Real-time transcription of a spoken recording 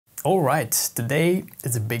Alright, today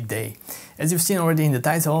is a big day. As you've seen already in the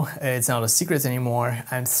title, it's not a secret anymore.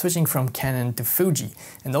 I'm switching from Canon to Fuji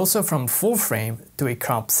and also from full frame to a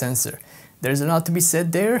crop sensor. There's a lot to be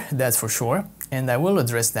said there, that's for sure, and I will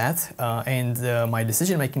address that and my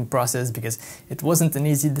decision-making process because it wasn't an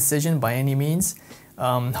easy decision by any means.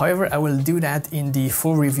 However, I will do that in the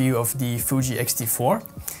full review of the Fuji X-T4.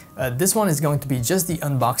 This one is going to be just the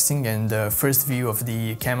unboxing and first view of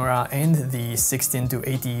the camera and the 16 to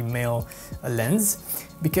 80 mm lens,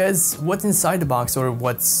 because what's inside the box or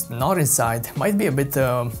what's not inside might be a bit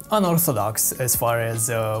unorthodox as far as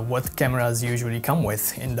what cameras usually come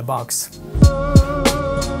with in the box.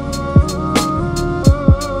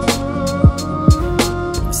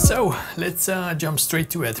 So let's jump straight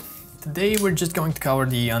to it. Today we're just going to cover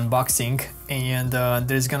the unboxing, and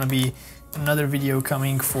there's gonna be another video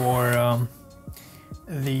coming for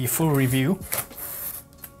the full review.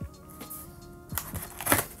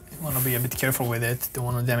 I want to be a bit careful with it, don't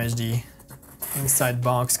want to damage the inside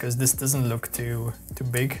box because this doesn't look too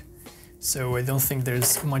big, so I don't think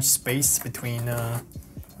there's much space between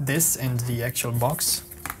this and the actual box.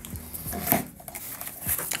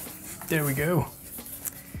 There we go.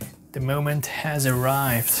 The moment has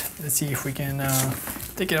arrived. Let's see if we can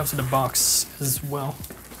take it out of the box as well.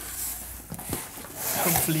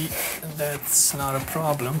 Hopefully that's not a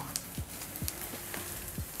problem.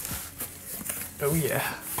 Oh yeah.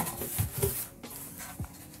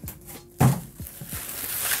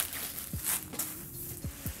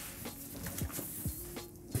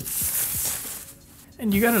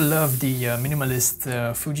 And you gotta love the minimalist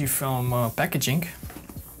Fujifilm packaging.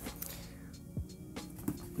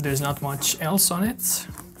 There's not much else on it.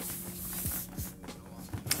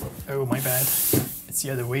 Oh, my bad. It's the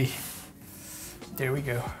other way. There we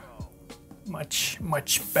go. Much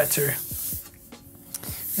better.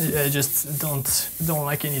 I just don't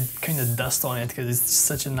like any kind of dust on it because it's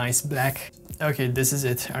such a nice black. Okay, this is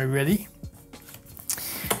it. Are you ready?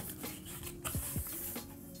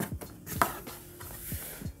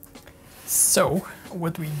 So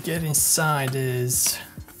what we get inside is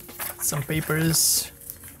some papers.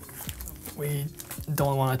 We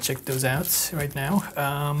don't want to check those out right now.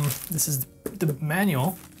 This is the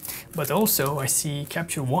manual, but also I see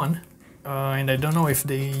Capture One, and I don't know if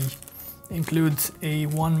they include a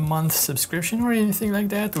 1-month subscription or anything like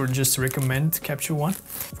that, or just recommend Capture One.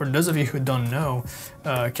 For those of you who don't know,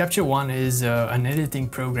 Capture One is an editing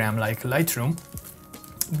program like Lightroom,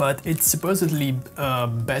 but it's supposedly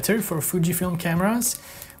better for Fujifilm cameras,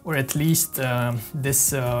 or at least this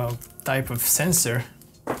type of sensor.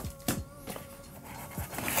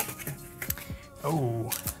 Oh,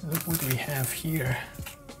 look what we have here.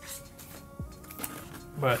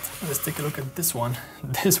 But let's take a look at this one.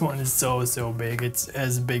 This one is so big. It's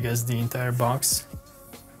as big as the entire box.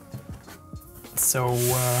 So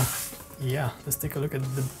yeah, let's take a look at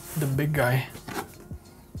the big guy.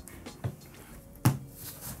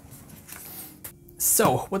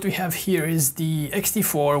 So what we have here is the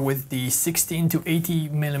X-T4 with the 16 to 80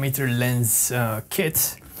 mm lens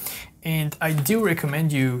kit. And I do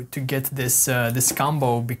recommend you to get this this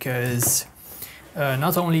combo because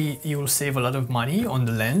not only you will save a lot of money on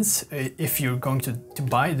the lens. If you're going to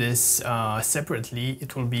buy this separately,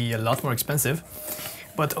 it will be a lot more expensive.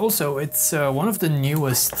 But also it's one of the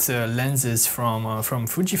newest lenses from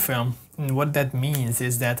Fujifilm. And what that means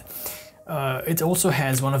is that it also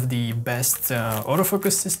has one of the best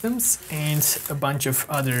autofocus systems and a bunch of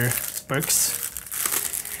other perks.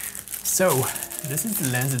 So this is the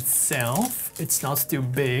lens itself. It's not too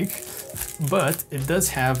big, but it does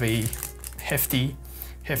have a hefty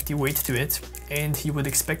weight to it, and you would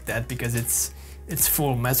expect that because it's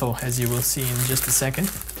full metal, as you will see in just a second.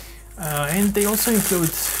 And they also include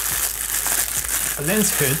a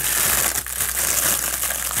lens hood,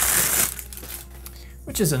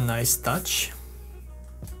 which is a nice touch.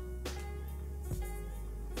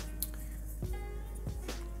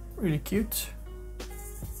 Really cute.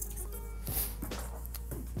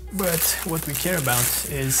 But what we care about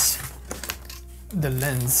is the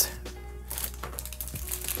lens.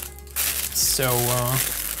 So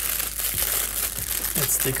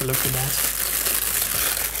let's take a look at that.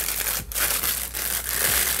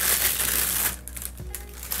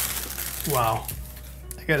 Wow,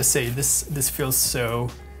 I gotta say this feels so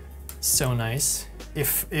nice.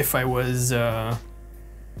 If I was an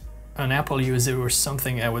Apple user or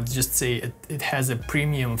something, I would just say it has a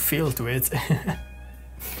premium feel to it.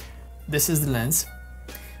 This is the lens,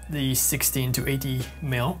 the 16 to 80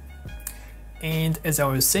 mm, and as I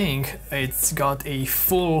was saying, it's got a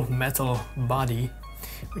full metal body,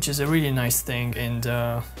 which is a really nice thing. And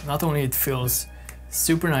not only it feels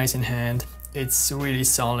super nice in hand. It's really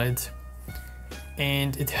solid,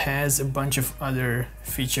 and it has a bunch of other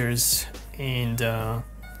features and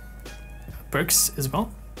perks as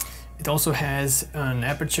well. It also has an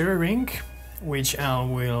aperture ring, which I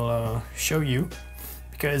will show you,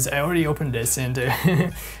 because I already opened this and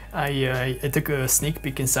I took a sneak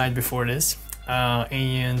peek inside before this,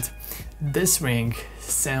 and this ring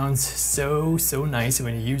sounds so nice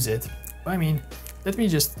when you use it. I mean, let me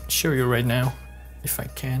just show you right now, if I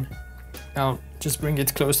can. I'll just bring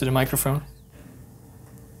it close to the microphone.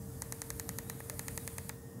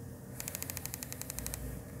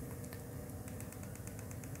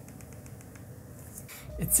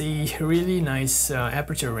 It's a really nice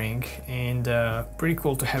aperture ring, and pretty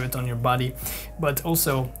cool to have it on your body, but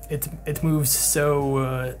also it moves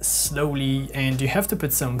so slowly, and you have to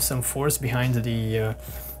put some force behind the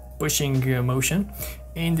pushing motion,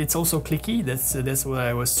 and it's also clicky. That's what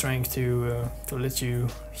I was trying to let you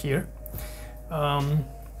hear.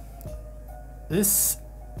 This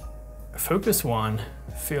focus one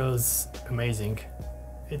feels amazing.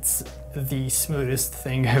 It's the smoothest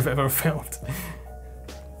thing I've ever felt.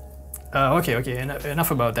 Okay,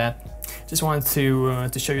 enough about that. Just wanted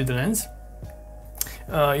to show you the lens.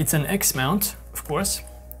 It's an X mount, of course.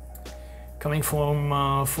 Coming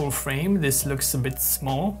from full frame, this looks a bit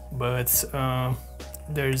small, but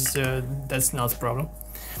that's not a problem.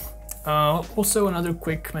 Also, another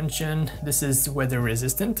quick mention: this is weather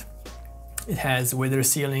resistant. It has weather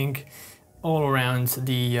sealing all around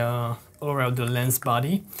the lens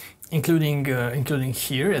body, including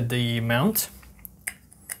here at the mount.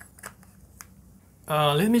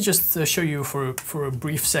 Let me just show you for a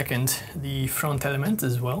brief second the front element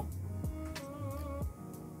as well.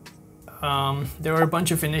 There are a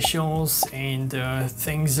bunch of initials and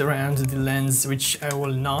things around the lens which I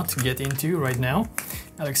will not get into right now.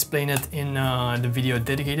 I'll explain it in the video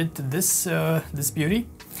dedicated to this beauty,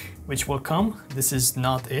 which will come. This is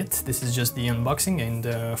not it. This is just the unboxing and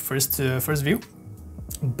first view.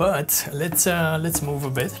 But let's move a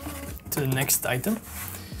bit to the next item.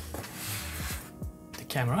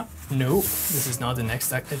 Camera. No, this is not the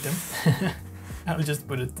next item. I'll just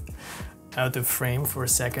put it out of frame for a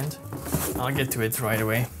second. I'll get to it right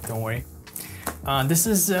away, don't worry. This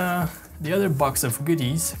is the other box of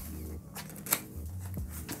goodies.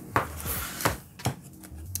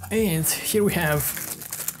 And here we have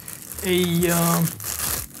a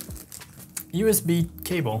USB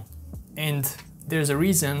cable, and there's a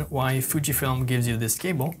reason why Fujifilm gives you this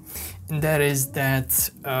cable, and that is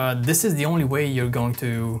that this is the only way you're going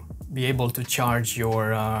to be able to charge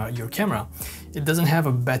your camera. It doesn't have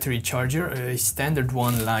a battery charger, a standard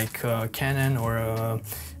one like Canon or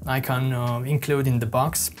Nikon include in the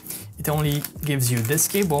box. It only gives you this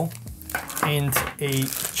cable and a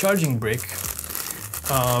charging brick,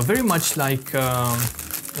 very much like a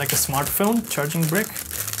smartphone charging brick,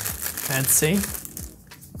 I'd say.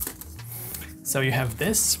 So you have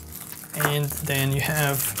this, and then you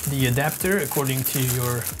have the adapter according to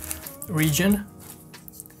your region.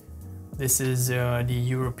 This is the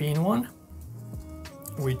European one,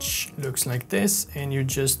 which looks like this, and you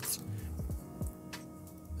just,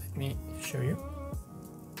 let me show you,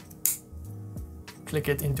 click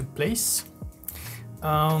it into place.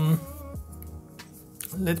 Let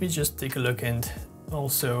me just take a look and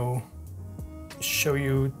also show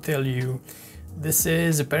you, tell you, this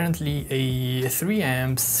is apparently a 3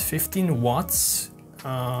 amps 15 watts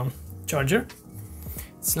charger.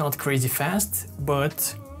 It's not crazy fast,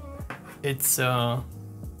 but it's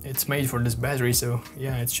made for this battery, so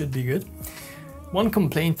yeah, it should be good. One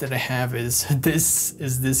complaint that I have is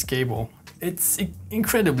this cable. It's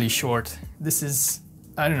incredibly short. This is,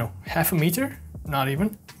 I don't know, half a meter, not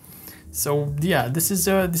even. So yeah, this is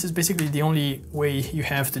basically the only way you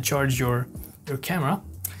have to charge your camera.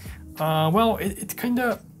 Well,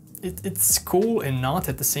 it's cool and not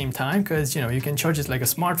at the same time, because you know, you can charge it like a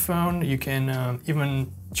smartphone. You can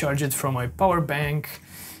even charge it from a power bank.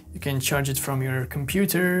 You can charge it from your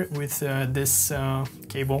computer with this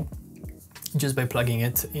cable, just by plugging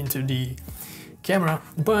it into the camera.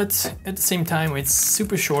 But at the same time, it's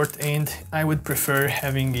super short, and I would prefer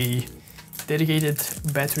having a dedicated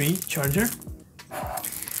battery charger,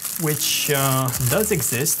 which does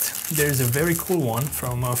exist. There's a very cool one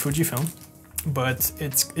from Fujifilm, but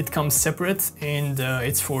it comes separate, and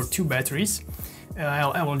it's for 2 batteries.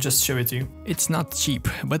 I will just show it to you. It's not cheap,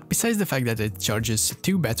 but besides the fact that it charges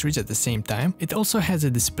 2 batteries at the same time, it also has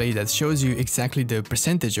a display that shows you exactly the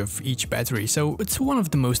percentage of each battery, so it's one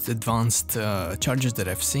of the most advanced chargers that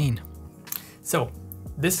I've seen. So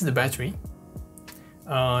this is the battery.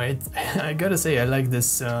 I gotta say, I like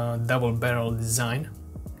this double barrel design.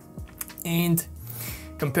 And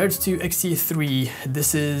compared to X-T3,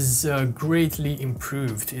 this is greatly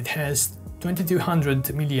improved. It has 2200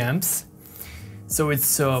 milliamps, so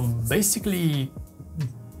it's basically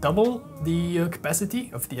double the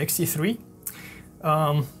capacity of the X-T3.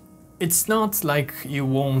 It's not like you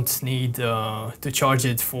won't need to charge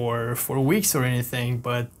it for weeks or anything,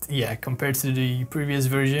 but yeah, compared to the previous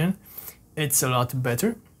version, it's a lot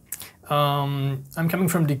better. I'm coming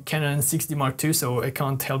from the Canon 6D Mark II, so I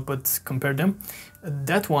can't help but compare them.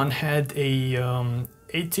 That one had a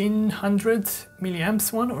 1800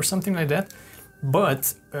 milliamps one or something like that,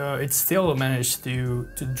 but it still managed to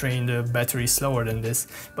drain the battery slower than this.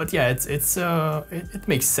 But yeah, it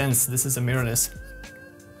makes sense. This is a mirrorless.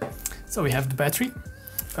 So we have the battery.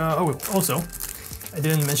 Oh, also, I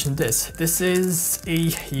didn't mention this. This is a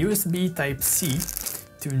USB Type-C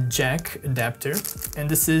to jack adapter, and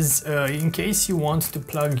this is in case you want to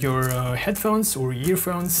plug your headphones or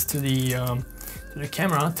earphones to the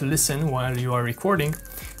camera to listen while you are recording,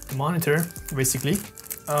 to monitor, basically.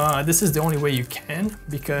 This is the only way you can,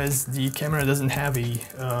 because the camera doesn't have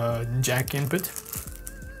a jack input.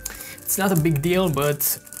 It's not a big deal,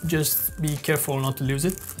 but just be careful not to lose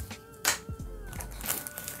it.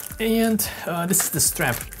 And this is the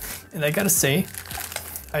strap, and I gotta say,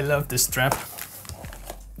 I love this strap.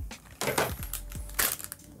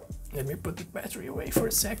 Let me put the battery away for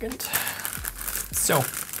a second. So,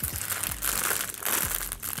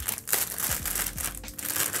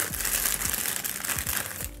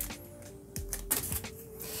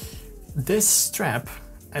 this strap,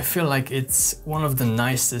 I feel like it's one of the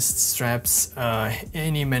nicest straps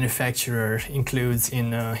any manufacturer includes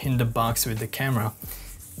in the box with the camera.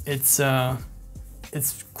 It's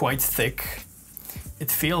quite thick. It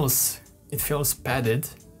feels padded.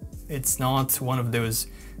 It's not one of those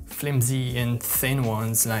flimsy and thin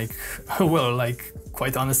ones like, well, like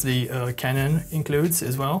quite honestly Canon includes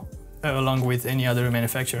as well, along with any other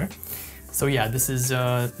manufacturer. So yeah, this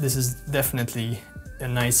is definitely a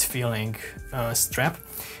nice feeling strap.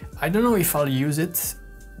 I don't know if I'll use it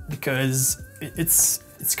because it's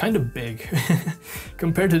kind of big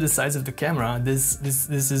compared to the size of the camera. This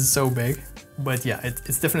is so big, but yeah,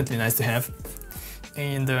 it's definitely nice to have.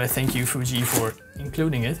 And thank you, Fuji, for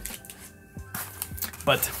including it.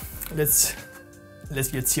 But let's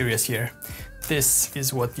get serious here. This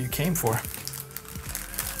is what you came for.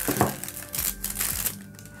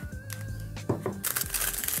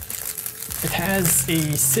 It has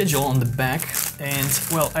a sigil on the back, and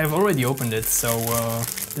well, I've already opened it, so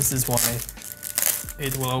this is why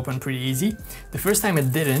it will open pretty easy. The first time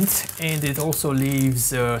it didn't, and it also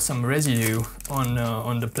leaves some residue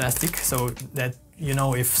on the plastic, so that you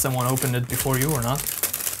know if someone opened it before you or not.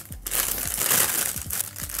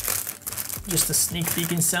 Just a sneak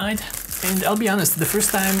peek inside. And I'll be honest, the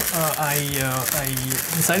first time I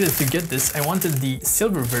decided to get this, I wanted the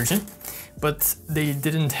silver version, but they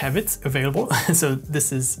didn't have it available, so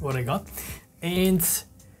this is what I got. And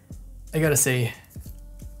I gotta say,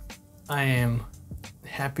 I am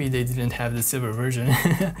happy they didn't have the silver version.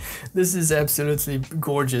 This is absolutely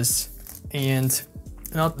gorgeous, and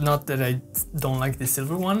not that I don't like the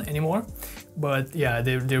silver one anymore, but yeah,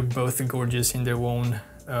 they're both gorgeous in their own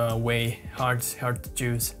way. Hard to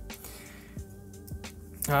choose.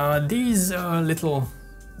 These little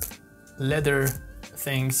leather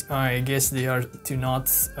things, I guess they are to not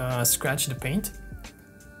scratch the paint.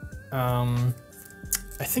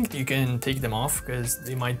 I think you can take them off because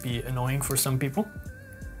they might be annoying for some people.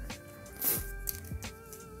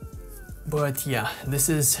 But yeah, this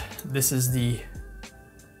is the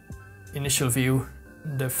initial view,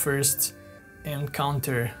 the first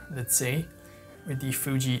encounter, let's say, with the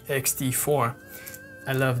Fuji X-T4.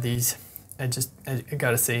 I love these. I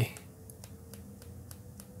gotta say,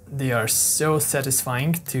 they are so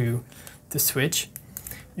satisfying to switch.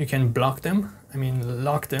 You can block them, I mean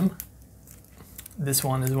lock them. This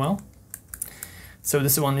one as well. So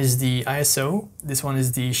this one is the ISO, this one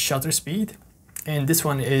is the shutter speed, and this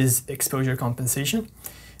one is exposure compensation.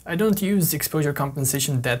 I don't use exposure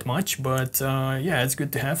compensation that much, but yeah, it's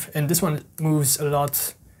good to have. And this one moves a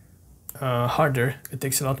lot harder. It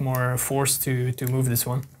takes a lot more force to move this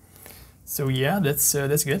one. So yeah, that's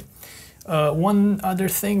good. One other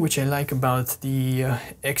thing which I like about the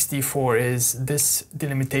X-T4 is this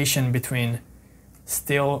delimitation between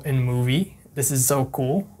still and movie. This is so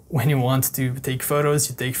cool. When you want to take photos,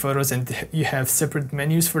 you take photos and you have separate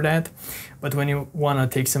menus for that. But when you want to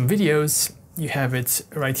take some videos, you have it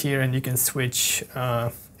right here and you can switch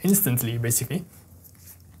instantly, basically.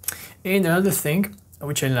 And another thing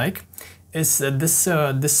which I like is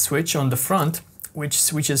this switch on the front, which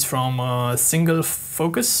switches from single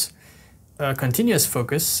focus, continuous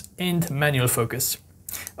focus, and manual focus.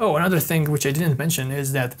 Oh, another thing which I didn't mention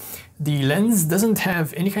is that the lens doesn't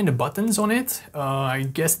have any kind of buttons on it. I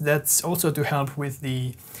guess that's also to help with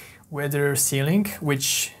the weather sealing,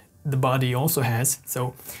 which the body also has.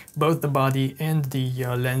 So both the body and the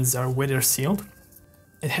lens are weather sealed.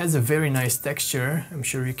 It has a very nice texture. I'm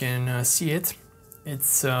sure you can see it.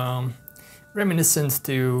 It's reminiscent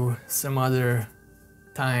to some other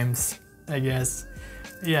times, I guess.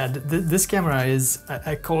 Yeah, this camera is,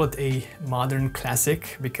 I call it a modern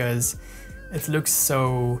classic because it looks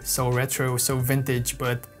so retro, so vintage,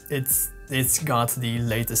 but it's got the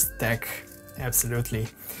latest tech, absolutely.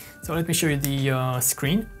 So let me show you the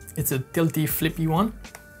screen. It's a tilty, flippy one,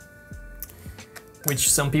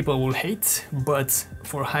 which some people will hate, but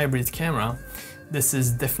for a hybrid camera, this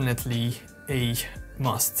is definitely a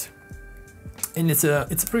must. And it's a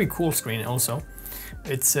pretty cool screen also.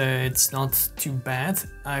 It's not too bad.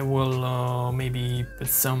 I will maybe put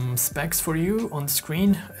some specs for you on the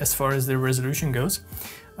screen as far as the resolution goes.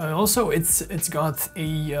 Also, it's got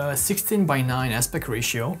a 16:9 aspect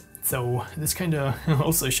ratio, so this kind of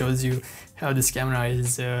also shows you how this camera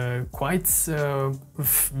is quite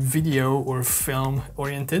video or film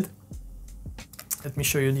oriented. Let me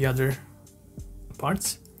show you the other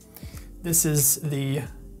parts. This is the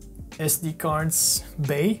SD cards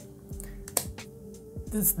bay.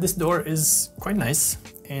 This door is quite nice,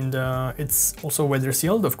 and it's also weather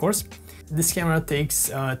sealed, of course. This camera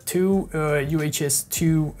takes two UHS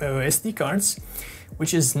 2 SD cards,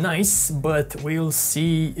 which is nice, but we'll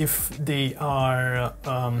see if they are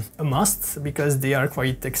a must, because they are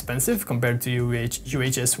quite expensive compared to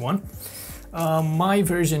UHS 1. My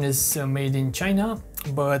version is made in China,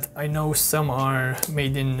 but I know some are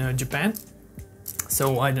made in Japan,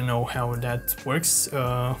 so I don't know how that works.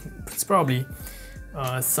 It's probably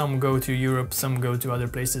some go to Europe, some go to other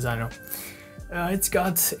places, I don't know. It's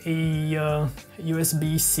got a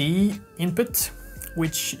USB-C input,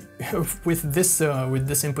 which with this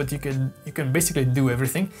input you can basically do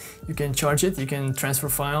everything. You can charge it, you can transfer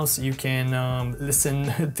files, you can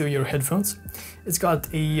listen to your headphones. It's got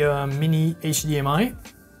a mini HDMI.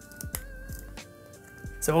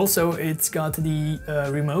 So also it's got the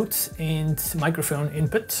remote and microphone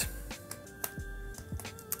input.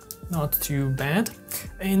 Not too bad.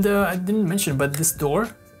 And I didn't mention, but this door,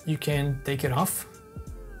 you can take it off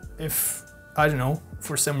if, I don't know,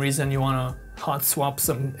 for some reason you want to hot swap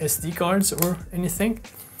some SD cards or anything.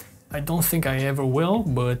 I don't think I ever will,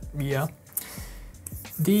 but yeah.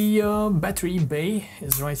 The battery bay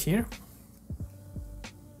is right here.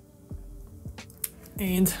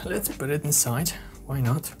 And let's put it inside, why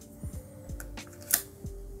not?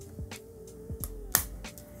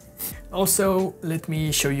 Also, let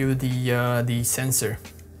me show you the sensor.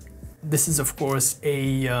 This is of course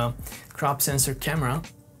a crop sensor camera,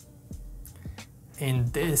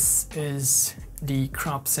 and this is the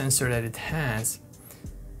crop sensor that it has.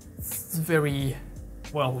 It's very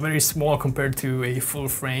small compared to a full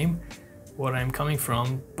frame, what I'm coming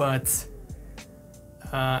from, but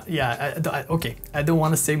yeah, okay, I don't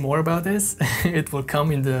want to say more about this. It will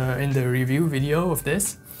come in the review video of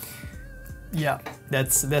this. Yeah,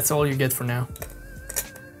 that's all you get for now.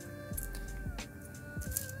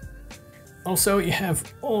 Also, you have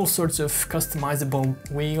all sorts of customizable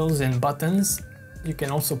wheels and buttons. You can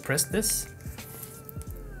also press this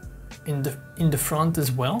in the front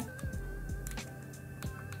as well.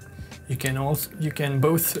 You can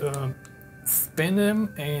both spin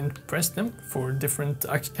them and press them for different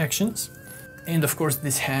actions. And of course,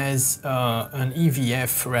 this has an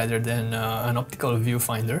EVF rather than an optical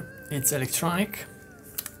viewfinder. It's electronic,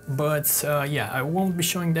 but yeah, I won't be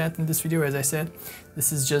showing that in this video, as I said.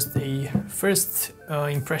 This is just a first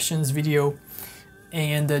impressions video,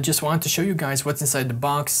 and just wanted to show you guys what's inside the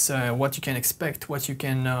box, what you can expect, what you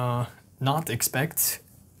can not expect.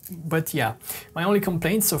 But yeah, my only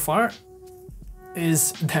complaint so far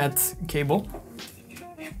is that cable.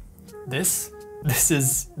 This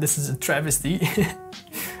is a travesty.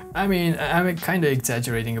 I mean, I'm kind of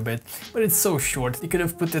exaggerating a bit, but it's so short. You could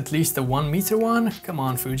have put at least a 1 meter one. Come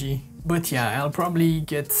on, Fuji. But yeah, I'll probably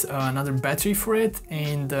get another battery for it,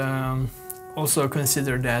 and also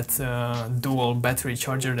consider that dual battery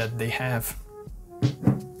charger that they have.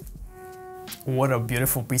 What a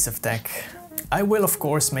beautiful piece of tech. I will of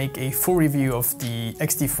course make a full review of the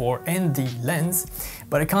X-T4 and the lens,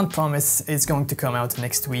 but I can't promise it's going to come out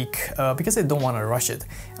next week because I don't want to rush it.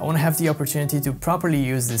 I want to have the opportunity to properly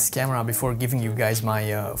use this camera before giving you guys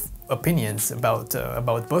my opinions about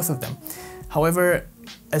both of them. However,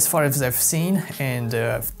 as far as I've seen and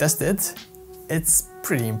tested, it's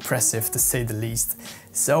pretty impressive to say the least.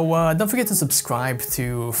 So don't forget to subscribe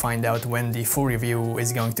to find out when the full review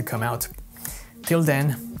is going to come out. Till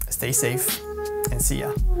then, stay safe and see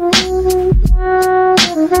ya.